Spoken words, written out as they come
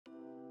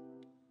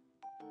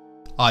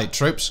Hi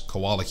troops,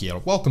 Koala here,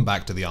 welcome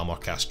back to the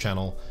Armorcast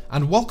channel,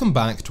 and welcome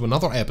back to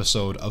another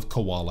episode of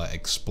Koala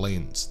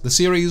Explains, the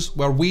series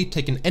where we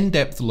take an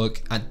in-depth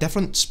look at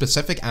different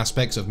specific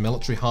aspects of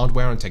military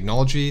hardware and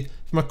technology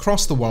from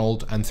across the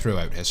world and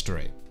throughout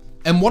history.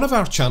 In one of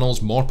our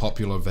channel's more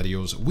popular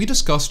videos, we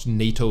discussed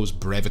NATO's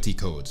brevity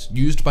codes,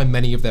 used by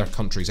many of their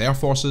country's air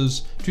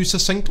forces to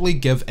succinctly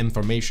give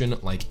information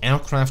like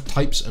aircraft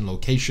types and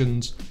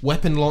locations,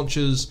 weapon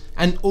launches,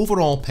 and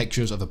overall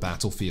pictures of a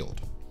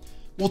battlefield.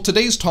 Well,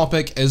 today's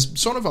topic is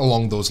sort of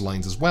along those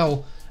lines as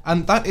well,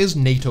 and that is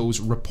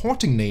NATO's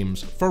reporting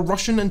names for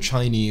Russian and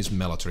Chinese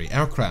military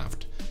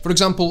aircraft. For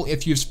example,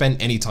 if you've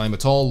spent any time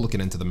at all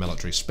looking into the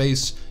military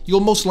space,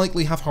 you'll most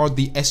likely have heard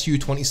the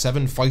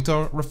Su-27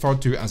 fighter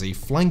referred to as a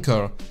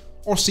flanker,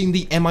 or seen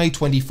the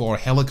Mi-24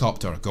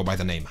 helicopter go by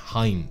the name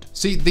Hind.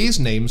 See,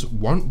 these names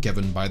weren't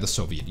given by the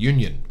Soviet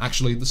Union.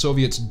 Actually, the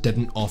Soviets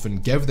didn't often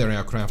give their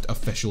aircraft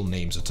official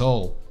names at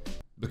all,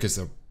 because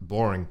they're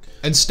boring.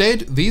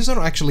 Instead, these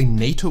are actually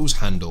NATO's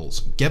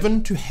handles,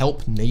 given to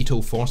help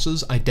NATO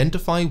forces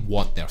identify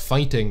what they're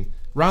fighting,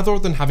 rather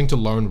than having to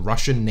learn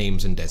Russian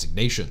names and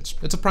designations.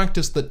 It's a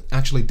practice that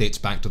actually dates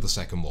back to the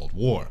Second World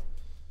War.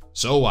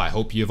 So I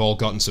hope you've all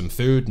gotten some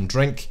food and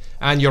drink,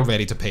 and you're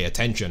ready to pay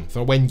attention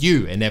for when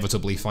you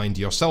inevitably find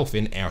yourself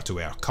in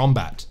air-to-air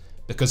combat.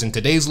 Because in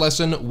today's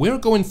lesson, we're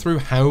going through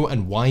how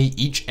and why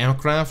each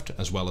aircraft,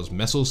 as well as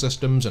missile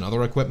systems and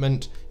other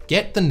equipment,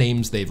 get the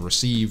names they've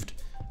received,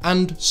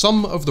 and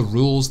some of the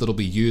rules that'll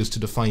be used to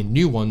define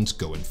new ones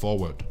going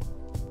forward.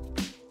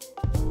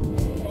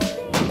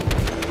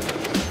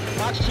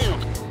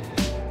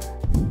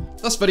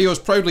 This video is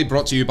proudly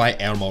brought to you by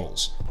Air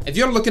Models. If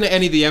you're looking at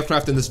any of the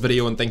aircraft in this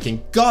video and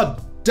thinking,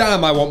 God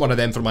damn, I want one of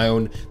them for my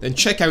own, then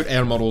check out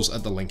Air Models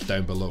at the link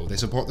down below. They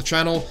support the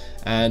channel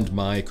and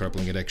my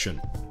crippling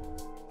addiction.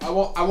 I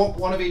want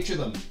one of each of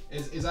them.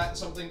 Is that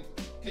something?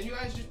 Can you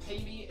guys just pay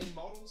me in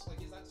models?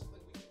 Like, is that something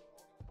we can?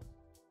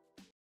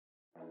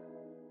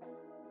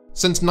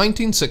 Since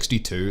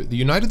 1962, the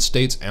United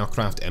States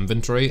aircraft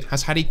inventory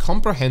has had a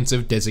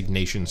comprehensive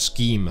designation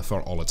scheme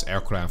for all its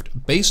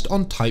aircraft based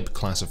on type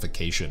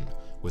classification,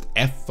 with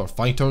F for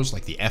fighters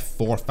like the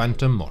F-4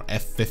 Phantom or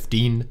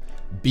F-15,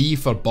 B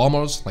for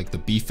bombers like the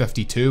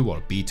B-52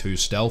 or B-2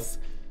 Stealth,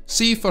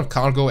 C for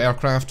cargo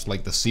aircraft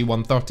like the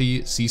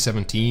C-130,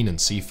 C-17 and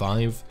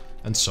C-5,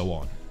 and so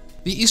on.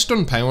 The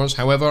Eastern powers,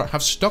 however,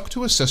 have stuck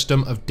to a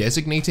system of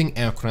designating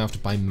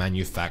aircraft by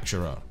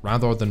manufacturer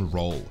rather than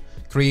role,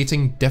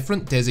 creating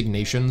different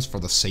designations for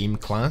the same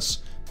class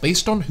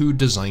based on who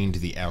designed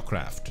the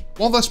aircraft.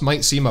 While this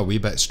might seem a wee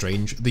bit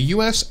strange, the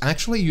US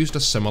actually used a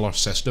similar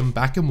system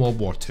back in World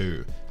War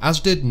II, as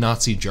did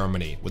Nazi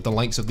Germany with the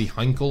likes of the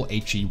Heinkel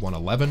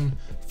HE-111,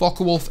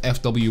 Focke-Wulf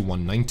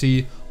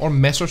FW-190, or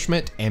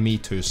Messerschmitt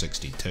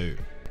Me-262.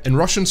 In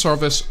Russian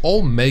service,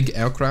 all MiG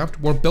aircraft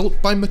were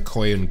built by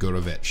Mikoyan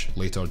Gurevich,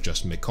 later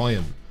just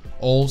Mikoyan.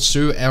 All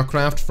Su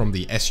aircraft, from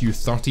the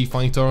Su-30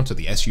 fighter to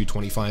the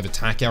Su-25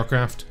 attack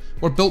aircraft,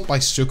 were built by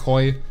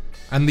Sukhoi,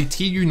 and the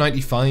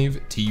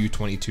Tu-95,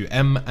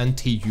 Tu-22M and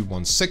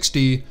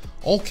Tu-160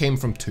 all came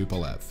from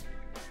Tupolev.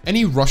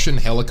 Any Russian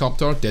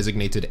helicopter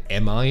designated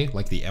Mi,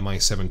 like the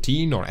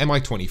Mi-17 or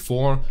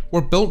Mi-24,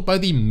 were built by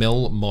the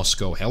MIL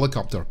Moscow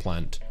helicopter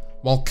plant,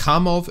 while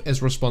Kamov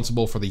is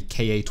responsible for the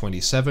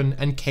Ka-27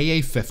 and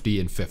Ka-50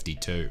 and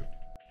 52.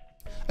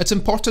 It's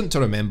important to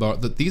remember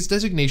that these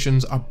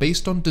designations are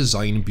based on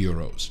design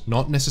bureaus,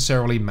 not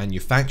necessarily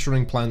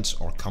manufacturing plants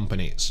or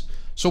companies.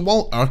 So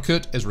while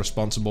Irkut is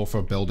responsible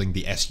for building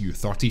the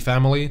Su-30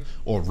 family,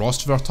 or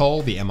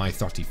Rostvertol the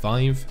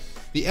Mi-35,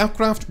 the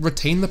aircraft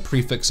retain the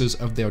prefixes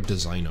of their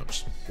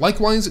designers.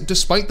 Likewise,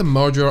 despite the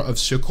merger of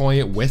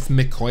Sukhoi with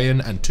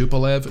Mikoyan and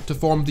Tupolev to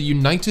form the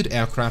United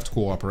Aircraft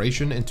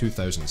Cooperation in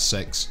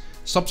 2006,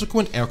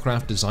 subsequent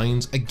aircraft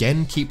designs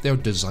again keep their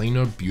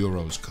designer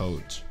bureau's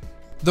codes.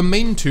 The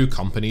main two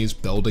companies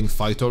building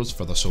fighters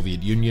for the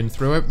Soviet Union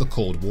throughout the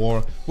Cold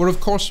War were of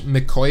course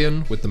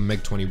Mikoyan with the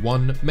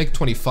MiG-21,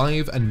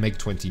 MiG-25 and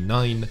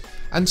MiG-29,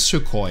 and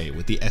Sukhoi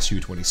with the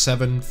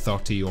Su-27,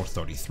 30 or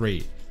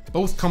 33,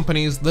 both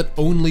companies that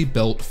only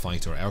built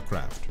fighter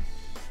aircraft.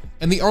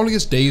 In the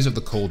earliest days of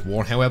the Cold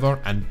War,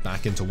 however, and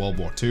back into World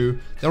War II,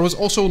 there was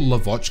also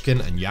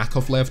Lavochkin and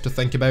Yakovlev to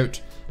think about,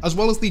 as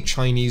well as the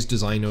Chinese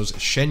designers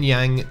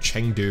Shenyang,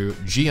 Chengdu,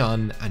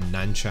 Jian and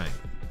Nanchang.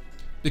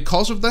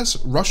 Because of this,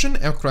 Russian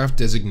aircraft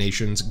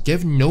designations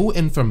give no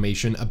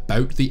information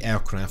about the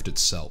aircraft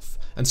itself,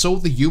 and so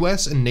the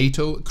US and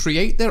NATO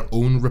create their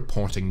own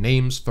reporting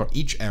names for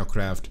each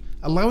aircraft,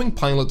 allowing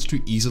pilots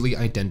to easily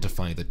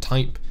identify the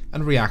type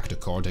and react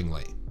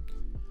accordingly.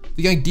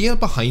 The idea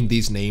behind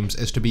these names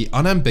is to be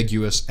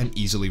unambiguous and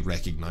easily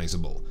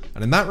recognizable,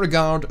 and in that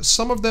regard,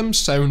 some of them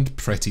sound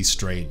pretty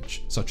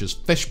strange, such as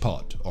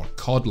fishpot or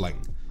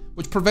codling,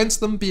 which prevents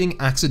them being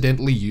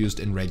accidentally used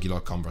in regular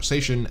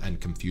conversation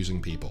and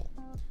confusing people.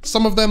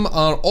 Some of them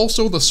are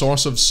also the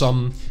source of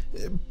some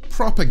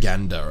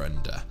propaganda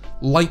and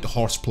light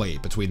horseplay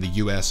between the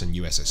US and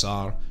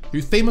USSR,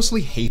 who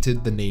famously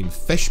hated the name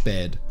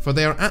Fishbed for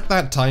their at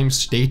that time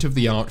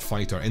state-of-the-art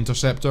fighter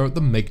interceptor,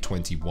 the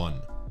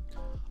MiG-21.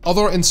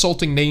 Other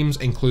insulting names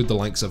include the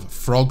likes of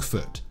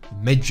Frogfoot,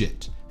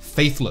 Midget,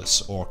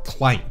 Faithless, or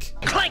Clank.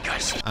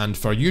 Clankers! And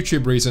for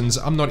YouTube reasons,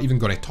 I'm not even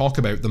going to talk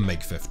about the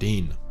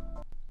MiG-15.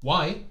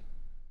 Why?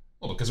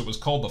 Well, because it was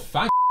called the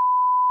Fag.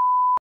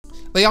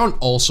 They aren't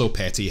all so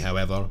petty,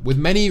 however, with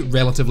many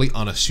relatively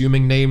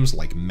unassuming names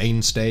like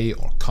Mainstay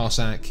or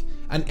Cossack,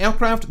 and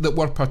aircraft that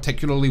were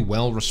particularly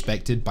well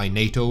respected by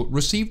NATO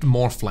received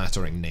more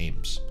flattering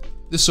names.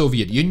 The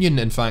Soviet Union,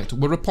 in fact,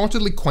 were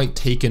reportedly quite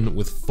taken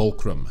with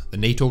Fulcrum, the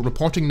NATO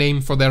reporting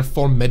name for their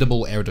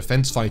formidable air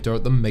defense fighter,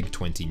 the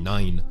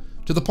MiG-29,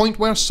 to the point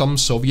where some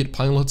Soviet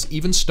pilots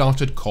even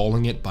started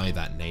calling it by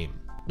that name.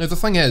 Now the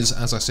thing is,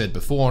 as I said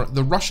before,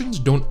 the Russians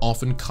don't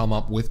often come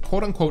up with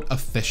quote-unquote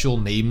official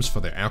names for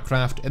their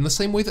aircraft in the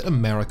same way that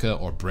America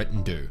or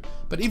Britain do,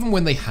 but even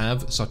when they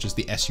have, such as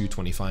the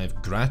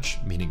Su-25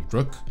 Grach, meaning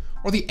Rook,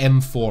 or the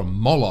M4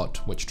 Molot,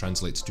 which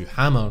translates to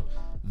hammer,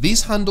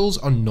 these handles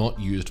are not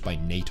used by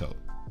NATO.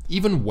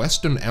 Even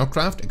Western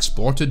aircraft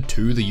exported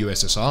to the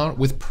USSR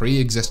with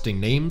pre-existing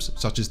names,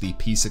 such as the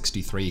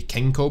P-63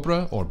 King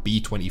Cobra or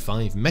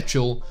B-25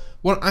 Mitchell,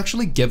 were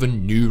actually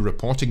given new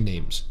reporting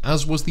names,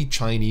 as was the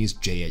Chinese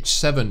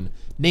JH-7,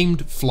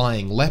 named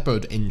Flying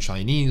Leopard in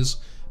Chinese,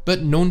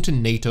 but known to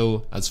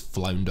NATO as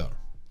Flounder.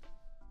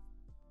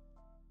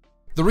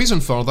 The reason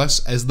for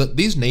this is that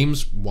these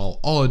names, while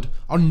odd,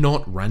 are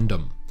not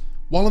random.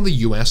 While in the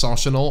US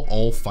arsenal,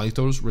 all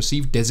fighters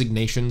receive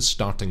designations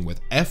starting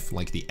with F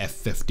like the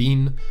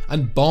F-15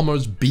 and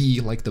bombers B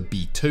like the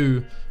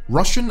B-2,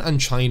 Russian and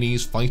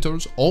Chinese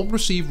fighters all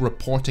receive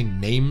reporting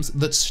names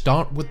that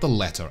start with the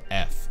letter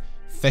F: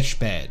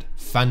 Fishbed,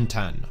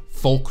 Fantan,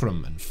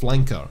 Fulcrum, and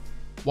Flanker,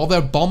 while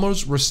their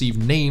bombers receive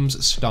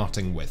names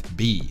starting with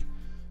B.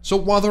 So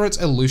whether it's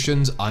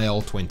Ilyushin's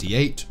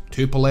IL-28,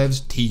 Tupolev's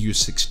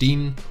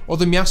Tu-16, or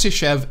the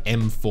Myasishchev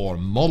M4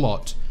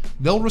 Molot,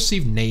 they'll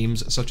receive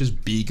names such as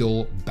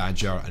Beagle,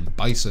 Badger, and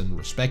Bison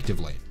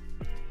respectively.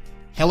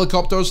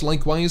 Helicopters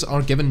likewise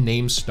are given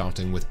names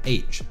starting with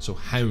H, so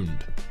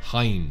Hound,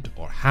 Hind,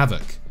 or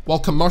Havoc, while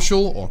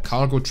commercial or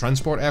cargo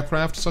transport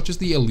aircraft such as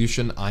the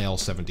Ilyushin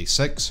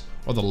IL-76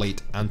 or the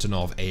late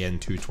Antonov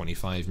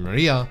AN-225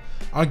 Maria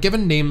are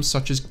given names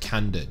such as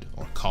Candid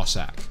or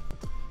Cossack.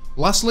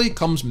 Lastly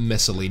comes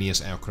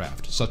miscellaneous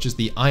aircraft such as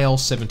the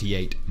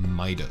IL-78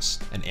 Midas,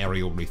 an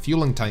aerial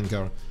refueling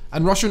tanker,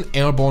 and Russian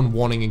Airborne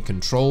Warning and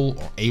Control,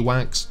 or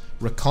AWACS,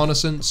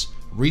 reconnaissance,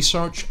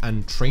 research,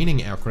 and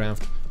training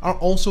aircraft are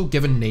also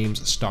given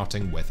names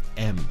starting with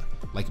M,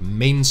 like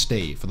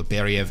Mainstay for the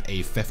Beriev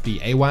A-50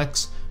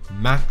 AWACS,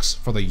 Max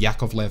for the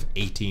Yakovlev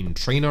 18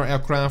 trainer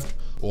aircraft,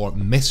 or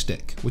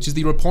Mystic, which is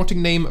the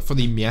reporting name for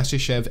the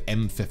Myasishchev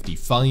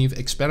M55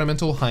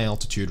 experimental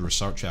high-altitude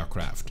research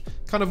aircraft,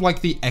 kind of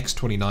like the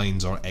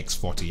X-29s or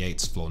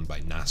X-48s flown by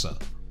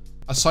NASA.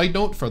 A side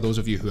note for those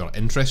of you who are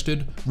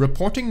interested,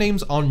 reporting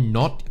names are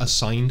not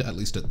assigned, at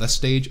least at this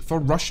stage, for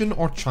Russian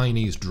or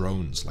Chinese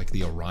drones like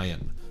the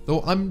Orion,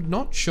 though I'm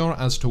not sure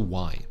as to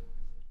why.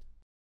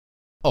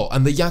 Oh,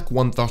 and the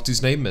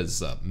Yak-130's name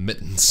is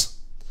Mittens.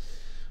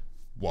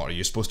 What are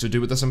you supposed to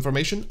do with this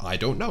information? I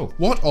don't know.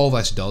 What all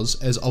this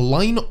does is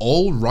align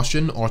all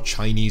Russian or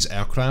Chinese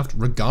aircraft,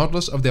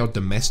 regardless of their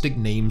domestic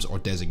names or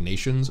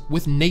designations,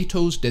 with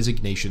NATO's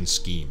designation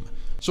scheme.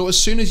 So as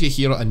soon as you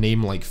hear a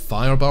name like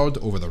Firebird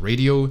over the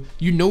radio,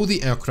 you know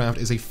the aircraft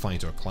is a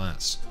fighter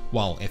class.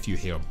 While if you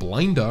hear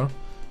Blinder,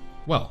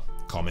 well,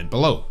 comment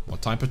below.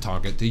 What type of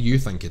target do you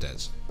think it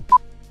is?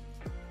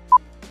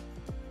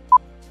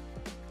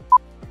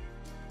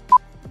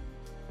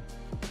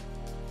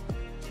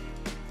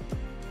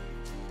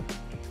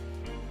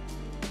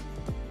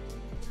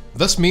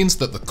 This means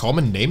that the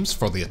common names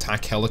for the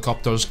attack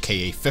helicopters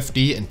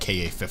Ka-50 and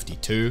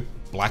Ka-52,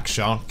 Black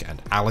Shark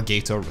and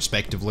Alligator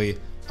respectively,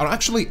 are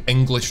actually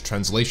English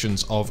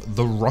translations of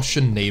the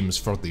Russian names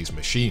for these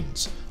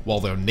machines, while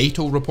their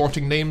NATO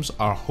reporting names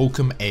are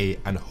Hokum A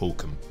and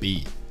Hokum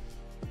B.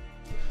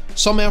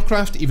 Some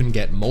aircraft even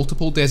get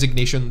multiple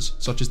designations,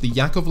 such as the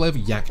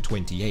Yakovlev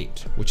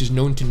Yak-28, which is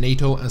known to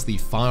NATO as the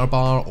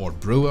Firebar or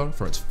Brewer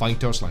for its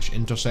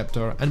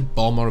fighter/interceptor and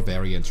bomber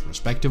variants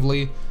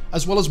respectively,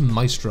 as well as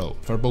Maestro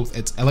for both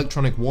its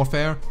electronic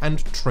warfare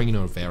and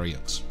trainer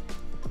variants.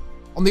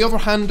 On the other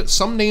hand,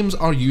 some names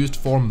are used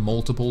for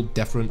multiple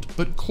different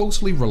but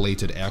closely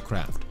related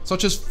aircraft,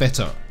 such as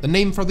Fitter, the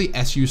name for the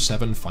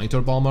Su-7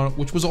 fighter bomber,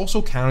 which was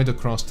also carried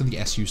across to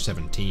the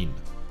Su-17.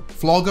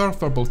 Flogger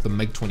for both the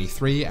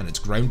MiG-23 and its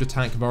ground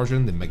attack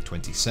version, the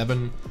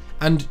MiG-27,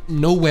 and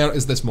nowhere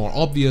is this more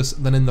obvious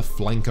than in the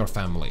Flanker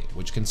family,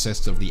 which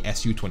consists of the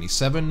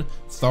Su-27,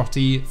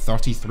 30,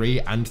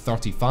 33 and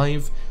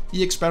 35,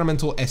 the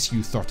experimental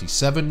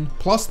Su-37,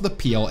 plus the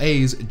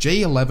PLAs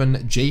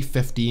J-11,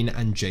 J-15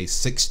 and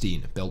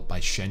J-16 built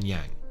by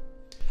Shenyang.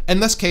 In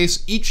this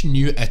case, each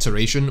new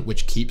iteration,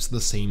 which keeps the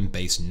same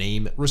base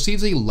name,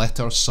 receives a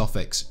letter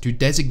suffix to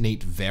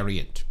designate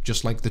variant,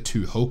 just like the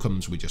two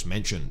hocoms we just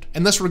mentioned.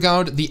 In this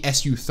regard, the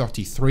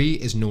Su-33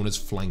 is known as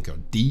Flanker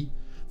D,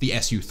 the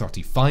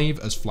Su-35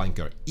 as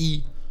Flanker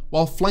E,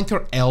 while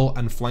Flanker L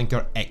and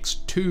Flanker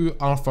X2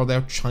 are for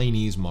their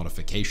Chinese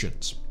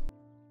modifications.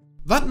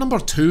 That number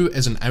 2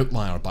 is an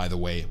outlier, by the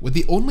way, with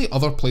the only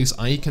other place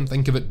I can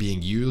think of it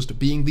being used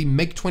being the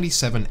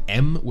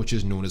MiG-27M, which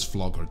is known as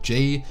Flogger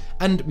J,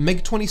 and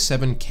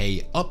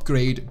MiG-27K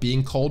upgrade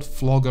being called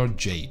Flogger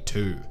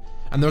J2.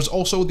 And there's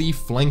also the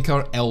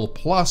Flanker L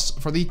Plus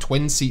for the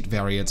twin-seat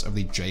variants of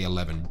the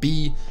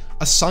J-11B,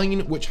 a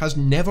sign which has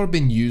never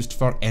been used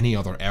for any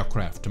other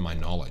aircraft to my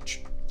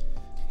knowledge.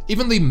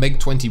 Even the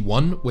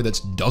MiG-21, with its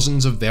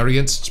dozens of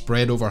variants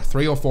spread over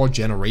 3 or 4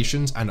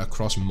 generations and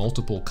across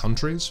multiple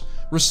countries,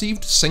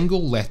 received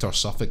single letter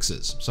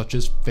suffixes such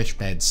as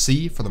Fishbed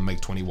C for the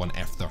MiG-21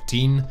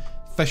 F-13,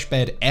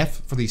 Fishbed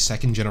F for the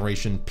 2nd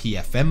generation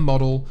PFM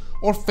model,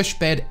 or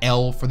Fishbed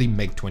L for the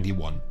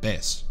MiG-21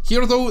 BIS.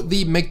 Here though,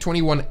 the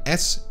MiG-21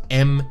 S,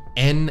 M,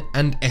 N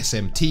and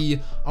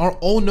SMT are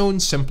all known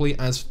simply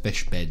as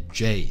Fishbed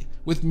J,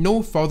 with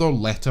no further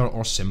letter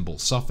or symbol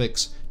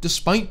suffix,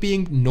 despite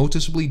being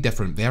noticeably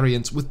different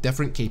variants with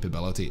different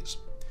capabilities.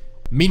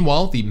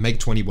 Meanwhile, the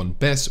MiG-21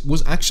 BIS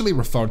was actually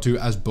referred to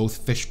as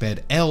both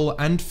Fishbed L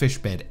and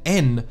Fishbed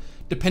N,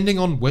 depending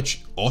on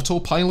which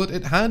autopilot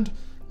it had,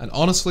 and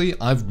honestly,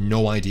 I've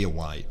no idea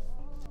why.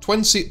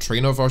 Twin-seat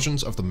trainer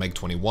versions of the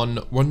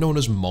MiG-21 were known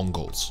as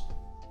Mongols.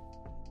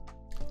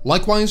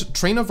 Likewise,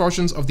 trainer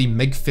versions of the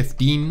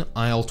MiG-15,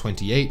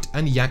 IL-28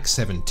 and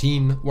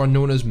Yak-17 were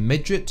known as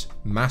Midget,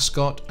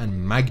 Mascot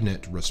and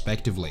Magnet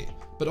respectively,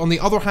 but on the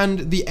other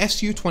hand, the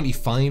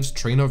Su-25's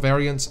trainer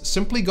variants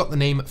simply got the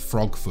name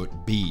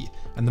Frogfoot B,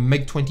 and the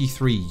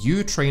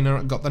MiG-23U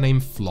trainer got the name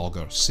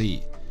Flogger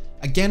C.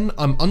 Again,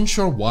 I'm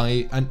unsure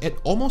why, and it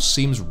almost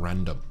seems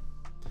random.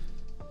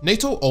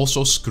 NATO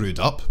also screwed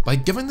up by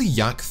giving the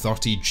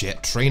Yak-30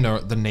 jet trainer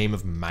the name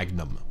of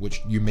Magnum,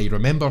 which you may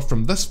remember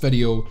from this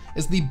video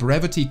is the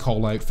brevity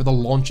callout for the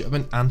launch of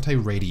an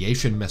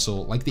anti-radiation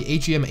missile like the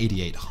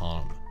AGM-88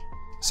 HARM.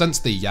 Since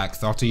the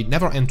Yak-30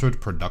 never entered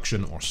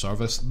production or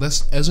service,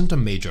 this isn't a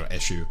major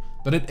issue,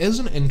 but it is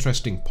an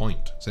interesting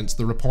point, since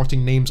the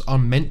reporting names are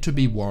meant to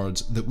be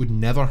words that would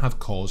never have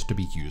cause to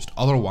be used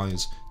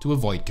otherwise, to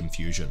avoid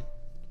confusion.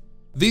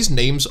 These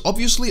names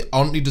obviously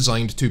aren't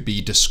designed to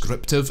be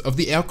descriptive of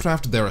the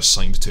aircraft they're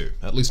assigned to,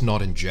 at least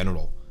not in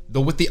general.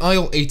 Though with the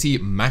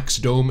IL-80 Max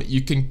Dome,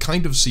 you can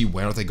kind of see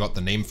where they got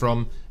the name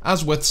from,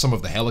 as with some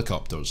of the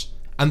helicopters.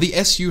 And the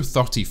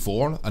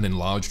Su-34, an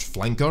enlarged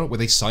flanker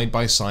with a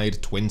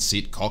side-by-side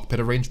twin-seat cockpit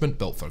arrangement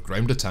built for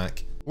ground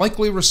attack,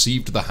 likely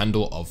received the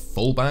handle of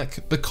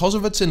fullback because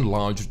of its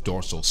enlarged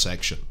dorsal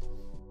section.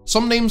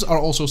 Some names are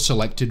also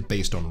selected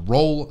based on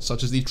role,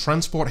 such as the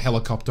transport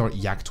helicopter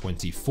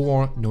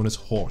Yak-24, known as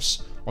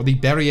Horse, or the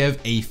Beriev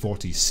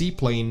A-40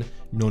 seaplane,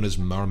 known as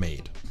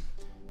Mermaid.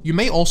 You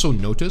may also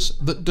notice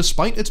that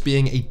despite its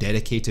being a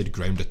dedicated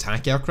ground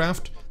attack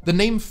aircraft, the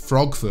name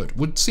Frogfoot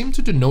would seem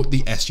to denote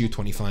the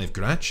Su-25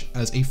 Grach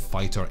as a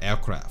fighter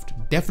aircraft,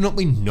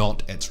 definitely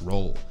not its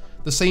role,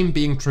 the same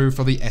being true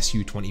for the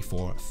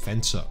Su-24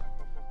 Fencer.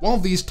 While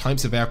these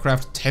types of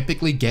aircraft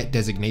typically get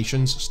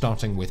designations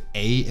starting with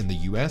A in the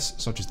US,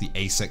 such as the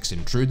A6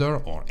 Intruder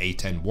or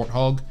A10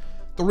 Warthog,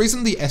 the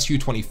reason the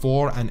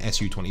Su-24 and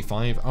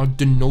Su-25 are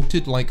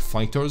denoted like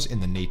fighters in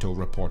the NATO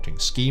reporting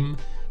scheme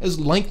is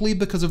likely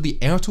because of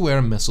the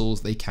air-to-air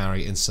missiles they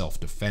carry in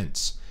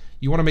self-defense.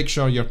 You want to make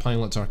sure your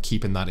pilots are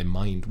keeping that in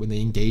mind when they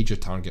engage a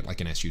target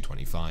like an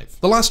Su-25.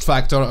 The last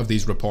factor of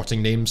these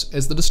reporting names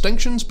is the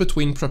distinctions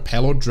between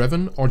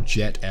propeller-driven or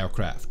jet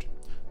aircraft.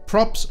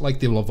 Props like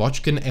the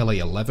Lavochkin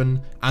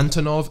La-11,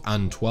 Antonov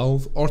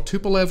An-12 or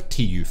Tupolev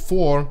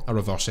Tu-4, a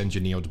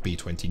reverse-engineered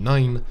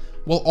B-29,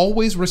 will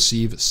always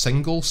receive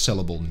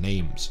single-syllable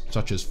names,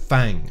 such as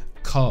Fang,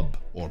 Cub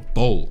or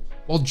Bull,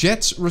 while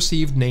jets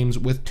receive names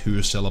with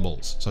 2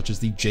 syllables, such as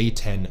the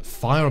J-10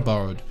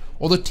 Firebird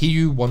or the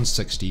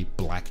Tu-160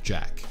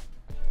 Blackjack.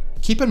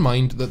 Keep in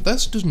mind that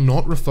this does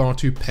not refer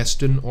to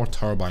piston or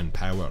turbine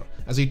power,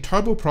 as a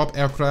turboprop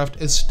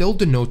aircraft is still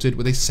denoted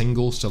with a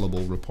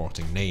single-syllable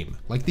reporting name,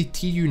 like the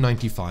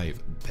Tu-95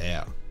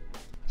 Bear.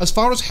 As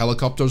far as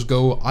helicopters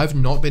go, I've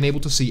not been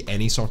able to see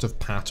any sort of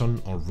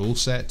pattern or rule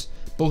set.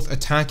 Both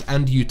attack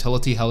and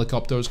utility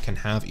helicopters can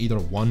have either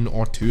 1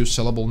 or 2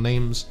 syllable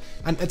names,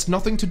 and it's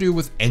nothing to do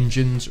with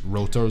engines,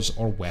 rotors,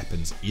 or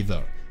weapons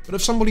either. But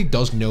if somebody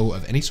does know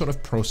of any sort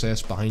of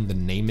process behind the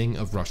naming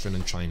of Russian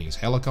and Chinese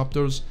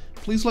helicopters,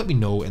 please let me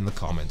know in the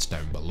comments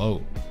down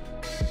below.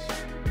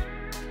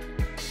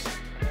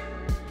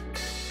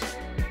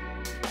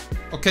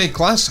 Okay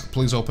class,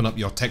 please open up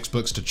your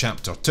textbooks to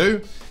chapter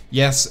 2.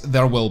 Yes,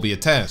 there will be a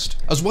test.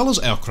 As well as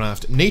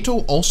aircraft, NATO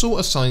also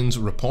assigns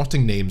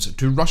reporting names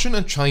to Russian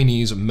and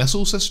Chinese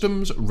missile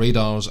systems,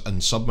 radars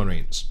and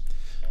submarines.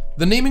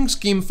 The naming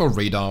scheme for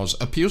radars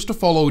appears to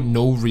follow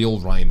no real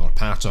rhyme or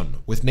pattern,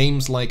 with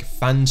names like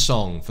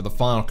Fansong for the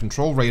fire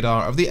control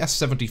radar of the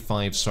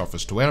S-75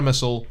 surface-to-air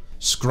missile,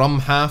 Scrum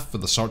Half for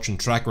the search and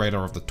track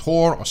radar of the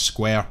Tor or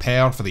Square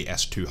Pair for the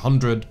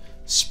S-200,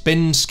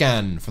 Spin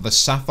Scan for the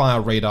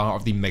Sapphire radar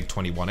of the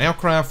MiG-21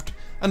 aircraft,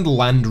 and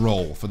Land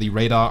Roll for the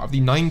radar of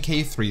the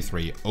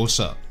 9K-33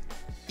 OSA.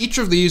 Each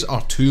of these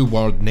are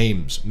two-word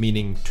names,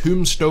 meaning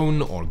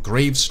tombstone or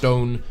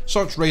gravestone.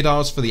 Such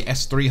radars for the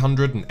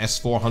S-300 and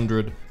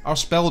S-400 are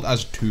spelled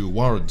as two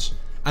words,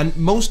 and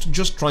most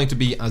just try to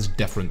be as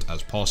different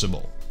as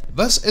possible.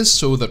 This is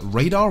so that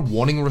radar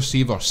warning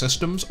receiver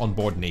systems on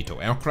board NATO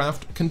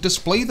aircraft can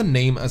display the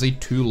name as a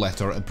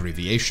two-letter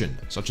abbreviation,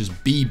 such as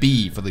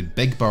BB for the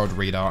Big Bird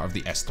radar of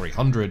the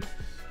S-300,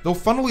 though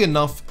funnily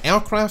enough,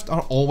 aircraft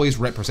are always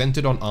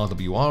represented on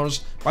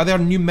RWRs by their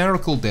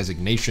numerical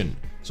designation,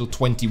 so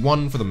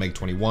 21 for the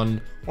MiG-21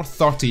 or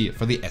 30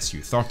 for the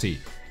Su-30,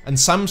 and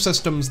SAM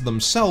systems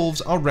themselves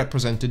are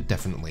represented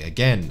differently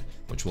again,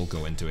 which we'll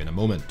go into in a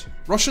moment.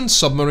 Russian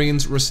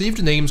submarines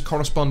received names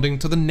corresponding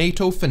to the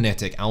NATO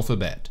phonetic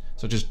alphabet,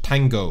 such as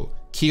Tango,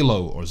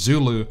 Kilo or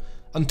Zulu,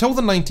 until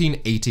the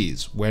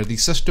 1980s, where the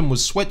system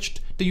was switched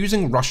to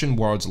using Russian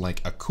words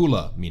like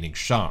Akula, meaning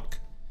shark.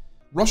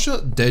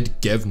 Russia did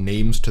give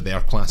names to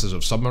their classes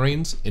of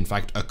submarines. In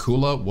fact,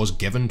 Akula was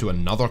given to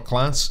another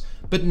class,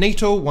 but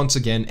NATO once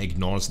again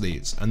ignores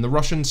these, and the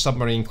Russian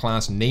submarine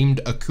class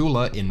named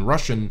Akula in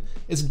Russian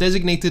is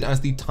designated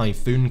as the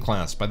Typhoon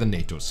class by the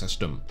NATO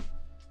system.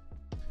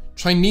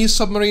 Chinese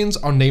submarines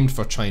are named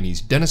for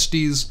Chinese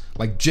dynasties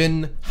like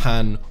Jin,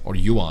 Han, or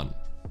Yuan.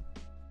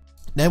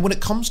 Now, when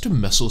it comes to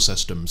missile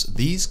systems,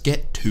 these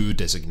get two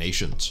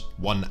designations,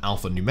 one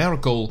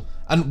alphanumerical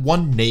and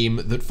one name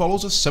that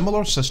follows a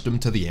similar system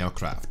to the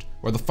aircraft,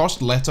 where the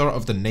first letter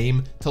of the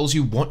name tells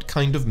you what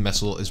kind of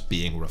missile is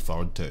being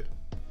referred to.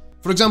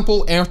 For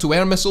example,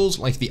 air-to-air missiles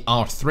like the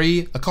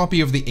R-3, a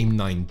copy of the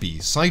AIM-9B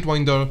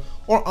Sidewinder,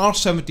 or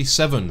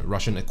R-77,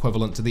 Russian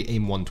equivalent to the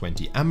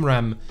AIM-120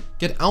 AMRAAM,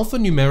 get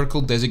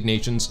alphanumerical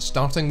designations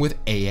starting with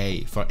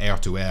AA for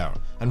air-to-air,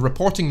 and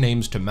reporting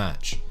names to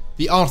match.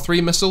 The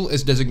R-3 missile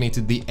is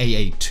designated the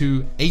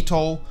AA-2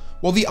 ATOL,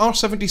 while the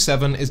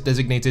R-77 is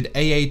designated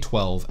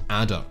AA-12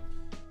 ADA.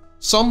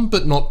 Some,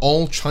 but not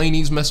all,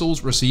 Chinese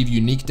missiles receive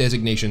unique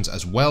designations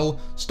as well,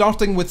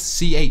 starting with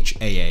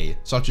CHAA,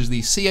 such as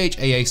the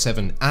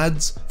CHAA-7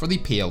 ADS for the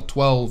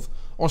PL-12,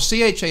 or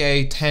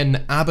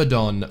CHAA-10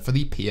 Abaddon for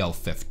the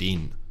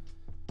PL-15.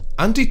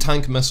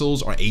 Anti-tank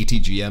missiles, or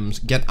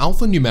ATGMs, get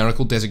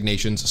alphanumerical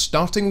designations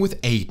starting with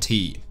AT,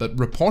 but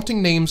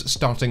reporting names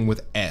starting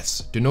with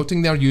S,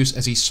 denoting their use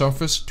as a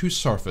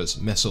surface-to-surface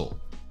missile.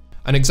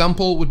 An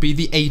example would be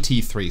the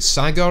AT-3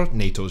 Sagar,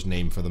 NATO's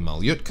name for the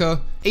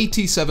Malyutka,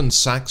 AT-7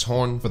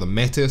 Saxhorn for the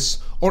Metis,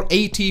 or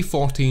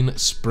AT-14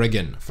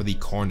 Spriggan for the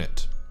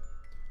Kornet.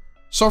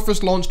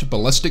 Surface-launched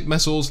ballistic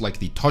missiles like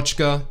the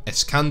Tochka,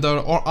 Iskander,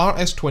 or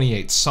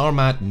RS-28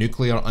 Sarmat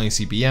nuclear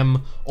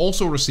ICBM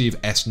also receive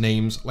S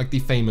names like the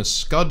famous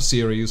Scud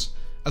series,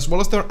 as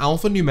well as their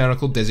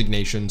alphanumerical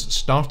designations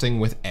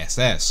starting with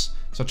SS,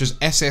 such as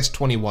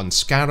SS-21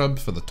 Scarab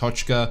for the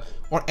Tochka,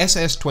 or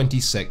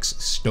SS-26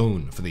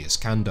 Stone for the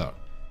Iskander.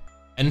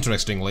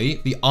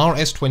 Interestingly, the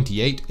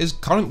RS-28 is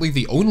currently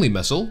the only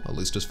missile, at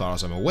least as far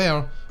as I'm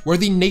aware, where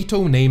the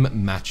NATO name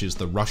matches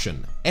the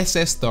Russian,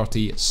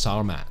 SS-30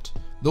 Sarmat,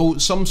 though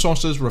some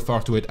sources refer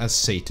to it as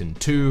Satan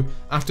II,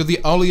 after the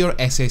earlier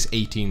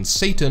SS-18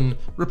 Satan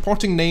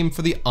reporting name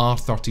for the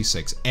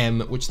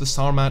R-36M, which the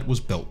Sarmat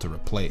was built to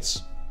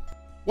replace.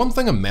 One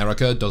thing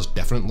America does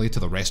differently to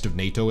the rest of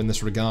NATO in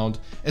this regard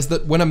is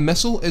that when a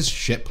missile is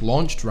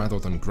ship-launched rather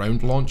than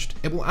ground-launched,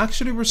 it will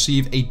actually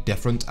receive a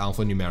different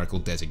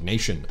alphanumerical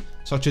designation,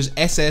 such as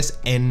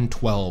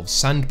SS-N-12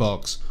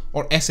 Sandbox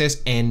or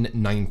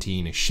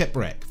SS-N-19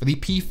 Shipwreck for the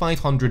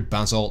P-500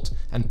 Basalt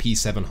and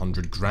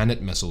P-700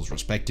 Granite missiles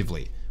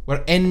respectively,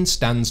 where N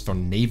stands for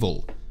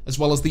naval, as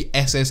well as the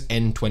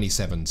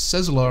SS-N-27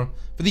 Sizzler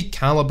for the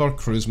Caliber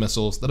cruise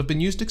missiles that have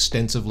been used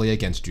extensively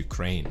against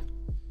Ukraine.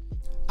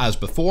 As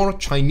before,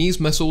 Chinese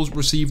missiles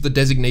receive the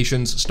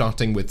designations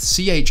starting with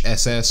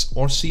CHSS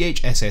or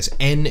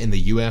CHSSN in the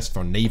US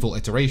for naval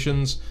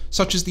iterations,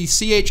 such as the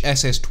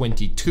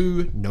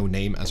CHSS-22, no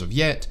name as of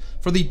yet,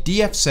 for the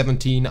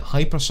DF-17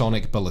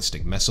 hypersonic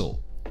ballistic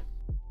missile.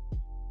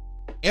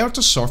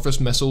 Air-to-surface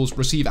missiles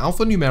receive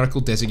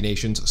alphanumerical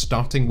designations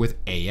starting with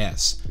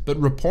AS,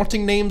 but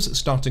reporting names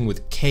starting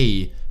with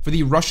K for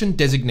the Russian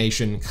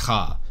designation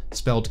Kha,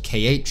 spelled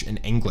KH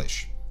in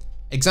English.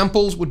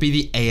 Examples would be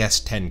the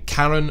AS-10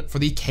 Karen for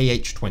the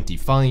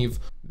KH-25,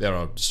 there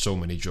are so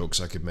many jokes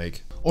I could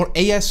make, or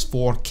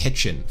AS-4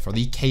 Kitchen for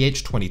the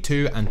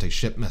KH-22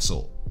 anti-ship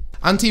missile.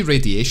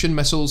 Anti-radiation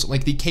missiles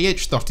like the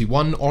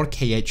KH-31 or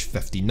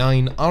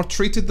KH-59 are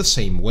treated the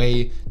same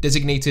way,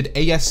 designated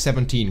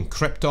AS-17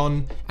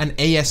 Krypton and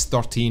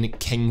AS-13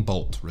 King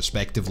Bolt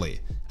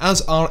respectively,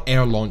 as are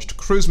air-launched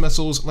cruise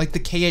missiles like the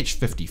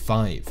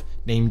KH-55,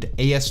 named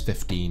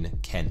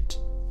AS-15 Kent.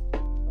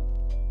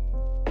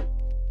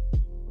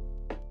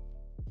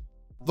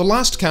 The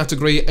last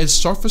category is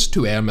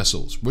surface-to-air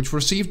missiles, which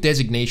receive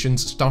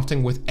designations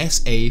starting with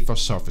SA for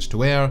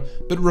surface-to-air,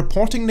 but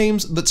reporting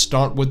names that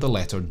start with the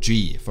letter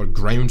G for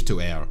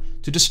ground-to-air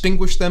to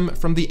distinguish them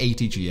from the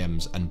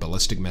ATGMs and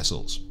ballistic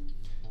missiles.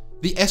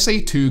 The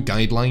SA-2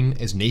 guideline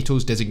is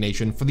NATO's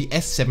designation for the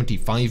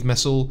S-75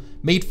 missile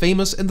made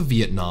famous in the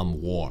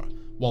Vietnam War,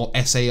 while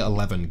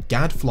SA-11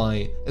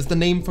 Gadfly is the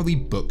name for the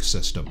Book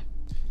system.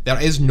 There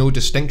is no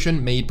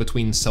distinction made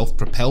between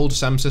self-propelled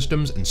SAM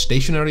systems and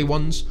stationary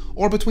ones,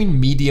 or between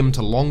medium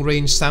to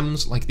long-range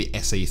SAMs like the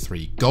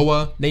SA-3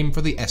 Goa, named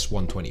for the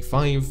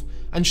S-125,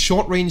 and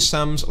short-range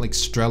SAMs like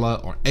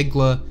Strela or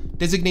Igla,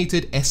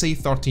 designated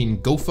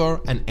SA-13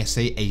 Gopher and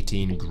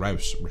SA-18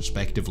 Grouse,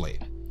 respectively.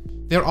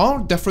 There are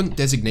different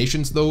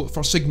designations though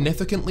for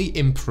significantly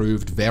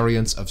improved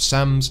variants of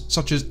SAMs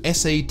such as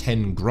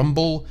SA-10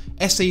 Grumble,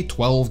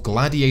 SA-12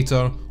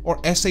 Gladiator, or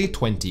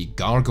SA-20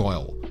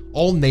 Gargoyle,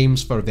 all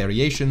names for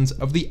variations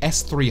of the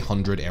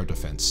S-300 air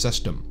defense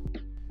system.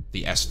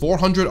 The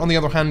S-400 on the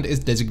other hand is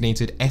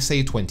designated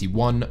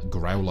SA-21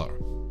 Growler.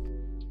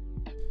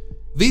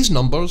 These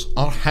numbers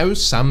are how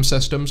SAM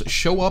systems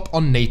show up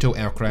on NATO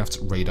aircraft's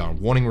radar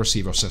warning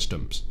receiver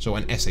systems, so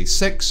an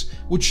SA-6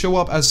 would show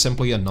up as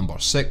simply a number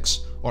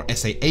 6, or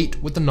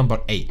SA-8 with the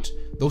number 8,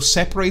 though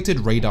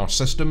separated radar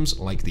systems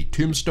like the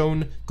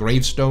Tombstone,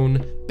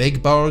 Gravestone,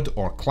 Big Bird,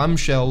 or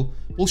Clamshell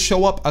will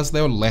show up as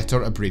their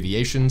letter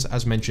abbreviations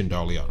as mentioned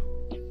earlier.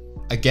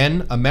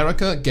 Again,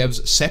 America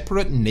gives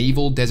separate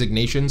naval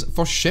designations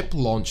for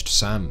ship-launched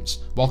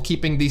SAMs, while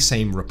keeping the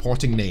same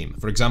reporting name.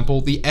 For example,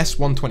 the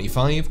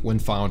S-125, when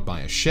fired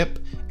by a ship,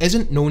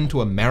 isn't known to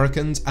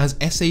Americans as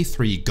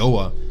SA-3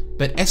 Goa,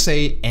 but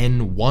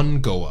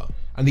SA-N-1 Goa,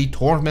 and the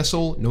Tor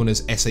missile, known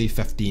as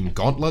SA-15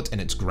 Gauntlet in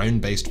its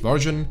ground-based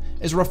version,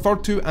 is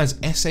referred to as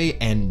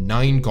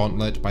SA-N-9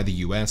 Gauntlet by the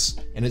US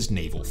in its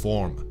naval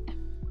form.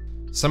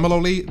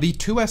 Similarly, the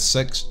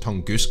 2S6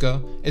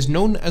 Tunguska is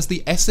known as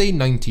the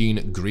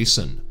SA-19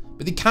 Grayson,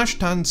 but the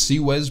Kashtan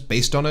Sea-Whiz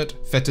based on it,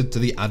 fitted to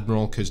the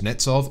Admiral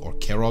Kuznetsov or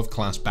Kirov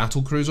class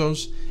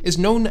battlecruisers, is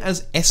known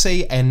as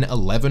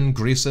SA-N-11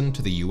 Grayson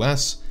to the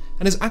US,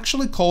 and is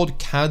actually called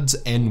CADS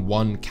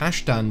N-1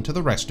 Kashtan to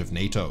the rest of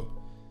NATO.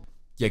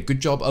 Yeah,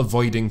 good job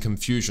avoiding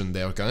confusion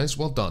there guys,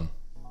 well done.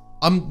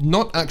 I'm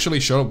not actually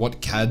sure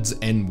what CADS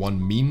N1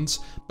 means,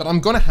 but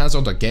I'm gonna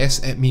hazard a guess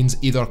it means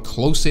either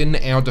close-in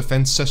air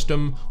defense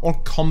system or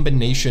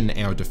combination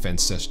air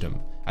defense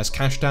system, as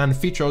Kashtan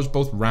features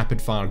both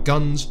rapid-fire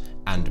guns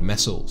and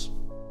missiles.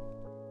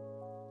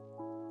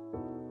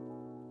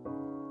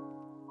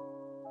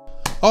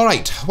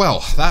 Alright,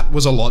 well, that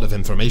was a lot of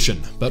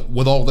information, but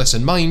with all this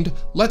in mind,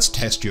 let's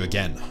test you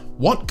again.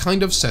 What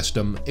kind of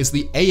system is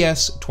the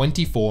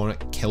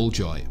AS-24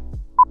 Killjoy?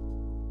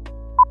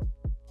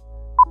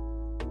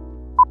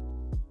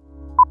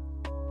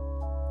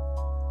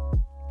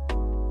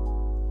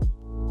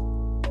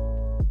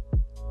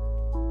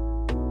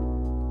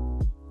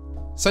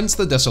 Since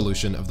the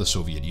dissolution of the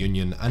Soviet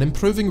Union and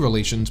improving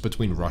relations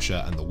between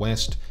Russia and the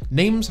West,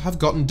 names have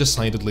gotten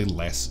decidedly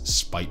less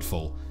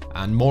spiteful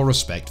and more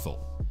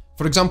respectful.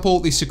 For example,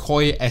 the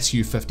Sukhoi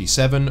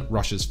Su-57,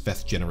 Russia's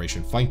 5th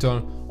generation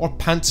fighter, or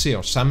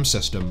Pantsir SAM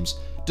systems,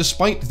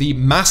 despite the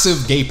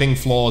massive gaping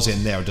flaws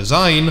in their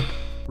design,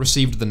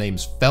 received the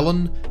names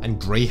Felon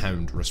and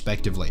Greyhound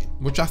respectively,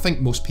 which I think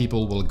most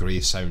people will agree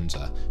sounds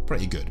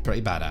pretty good,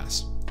 pretty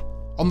badass.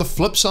 On the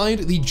flip side,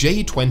 the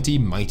J-20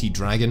 Mighty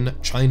Dragon,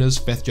 China's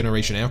 5th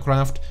generation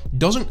aircraft,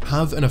 doesn't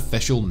have an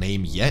official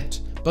name yet,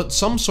 but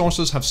some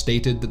sources have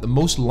stated that the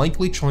most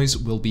likely choice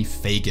will be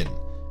Fagin,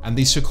 and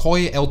the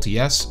Sukhoi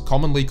LTS,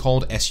 commonly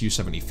called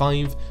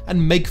Su-75,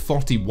 and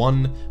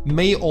MiG-41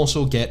 may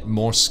also get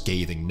more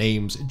scathing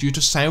names due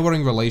to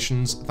souring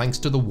relations thanks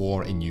to the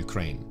war in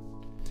Ukraine.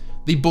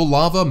 The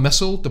Bulava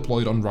missile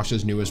deployed on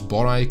Russia's newest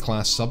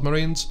Borai-class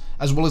submarines,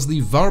 as well as the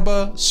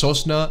Verba,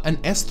 Sosna,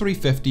 and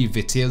S-350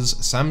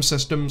 Vitez SAM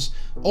systems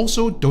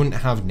also don't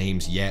have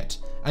names yet,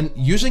 and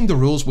using the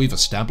rules we've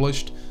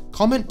established,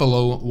 comment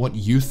below what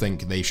you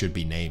think they should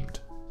be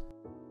named.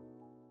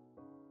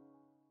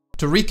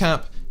 To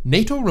recap,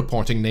 NATO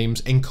reporting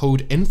names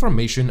encode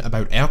information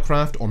about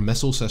aircraft or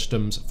missile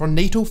systems for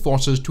NATO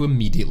forces to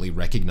immediately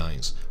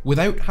recognise,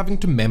 without having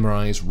to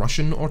memorise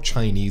Russian or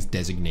Chinese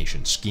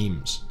designation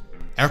schemes.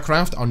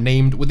 Aircraft are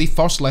named with the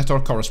first letter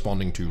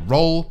corresponding to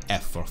ROL,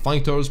 F for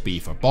fighters, B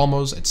for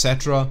bombers,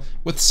 etc.,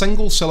 with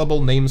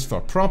single-syllable names for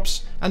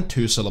props and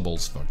 2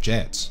 syllables for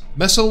jets.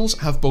 Missiles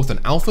have both an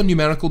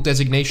alphanumerical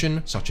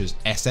designation, such as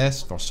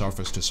SS for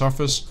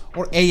surface-to-surface,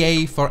 or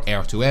AA for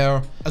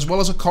air-to-air, as well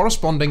as a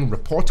corresponding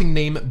reporting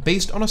name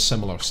based on a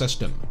similar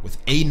system, with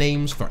A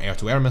names for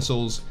air-to-air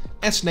missiles,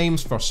 S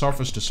names for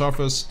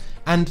surface-to-surface,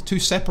 and to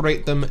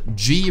separate them,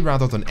 G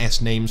rather than S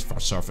names for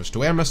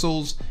surface-to-air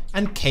missiles,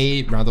 and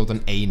K rather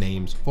than A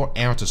names for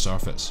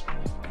air-to-surface.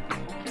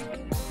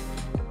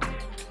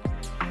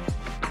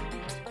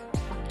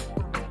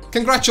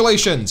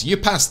 Congratulations, you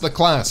passed the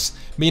class,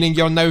 meaning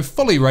you're now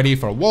fully ready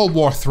for World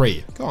War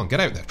III. Go on,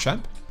 get out there,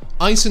 champ.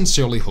 I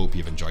sincerely hope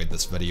you've enjoyed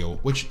this video,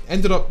 which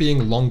ended up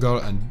being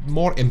longer and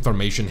more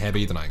information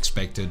heavy than I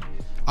expected.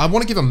 I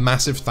want to give a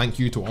massive thank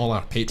you to all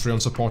our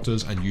Patreon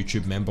supporters and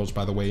YouTube members,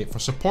 by the way, for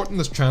supporting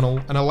this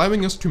channel and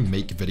allowing us to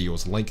make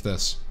videos like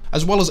this,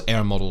 as well as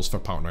Air Models for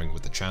partnering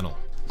with the channel.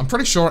 I'm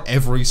pretty sure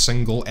every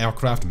single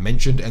aircraft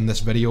mentioned in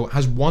this video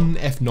has one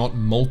if not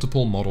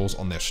multiple models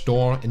on their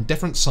store in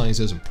different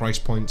sizes and price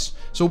points,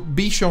 so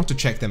be sure to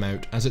check them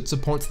out as it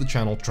supports the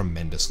channel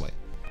tremendously.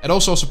 It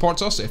also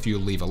supports us if you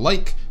leave a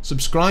like,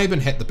 subscribe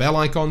and hit the bell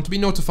icon to be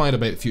notified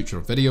about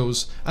future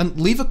videos, and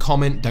leave a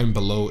comment down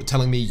below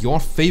telling me your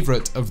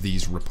favourite of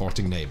these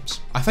reporting names.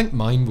 I think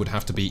mine would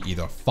have to be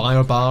either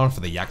Firebar for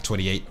the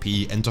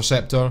Yak-28P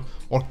Interceptor,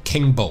 or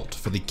King Bolt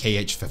for the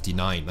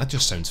KH-59, that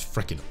just sounds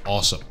freaking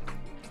awesome.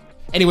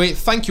 Anyway,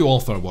 thank you all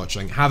for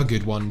watching, have a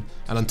good one,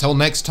 and until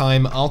next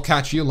time, I'll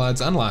catch you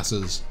lads and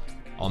lasses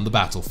on the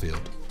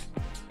battlefield.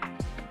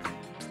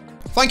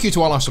 Thank you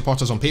to all our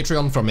supporters on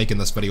Patreon for making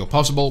this video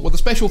possible, with a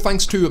special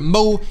thanks to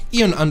Mo,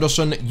 Ian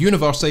Anderson,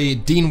 University,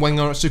 Dean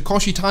Winger,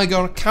 Sukoshi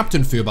Tiger,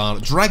 Captain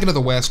Fubar, Dragon of the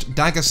West,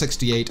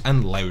 Dagger68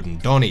 and Loudon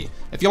Donny.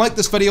 If you like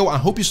this video, I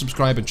hope you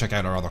subscribe and check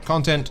out our other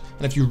content,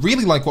 and if you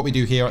really like what we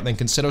do here, then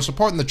consider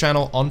supporting the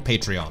channel on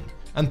Patreon.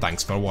 And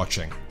thanks for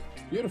watching.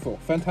 Beautiful,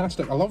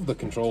 fantastic. I love the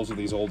controls of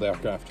these old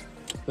aircraft.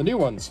 The new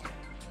ones,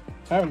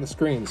 having the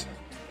screens,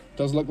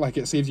 does look like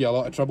it saves you a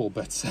lot of trouble,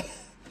 but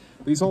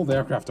these old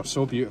aircraft are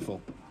so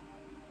beautiful.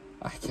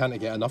 I can't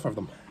get enough of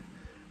them.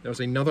 There's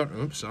another,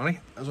 oops, sorry.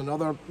 There's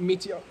another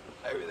Meteor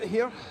out of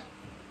here.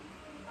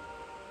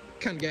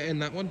 Can't get in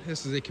that one.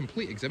 This is a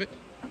complete exhibit.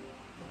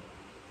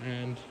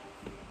 And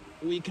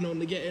we can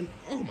only get in,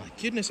 oh my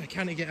goodness, I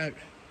can't get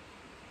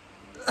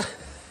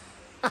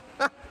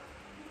out.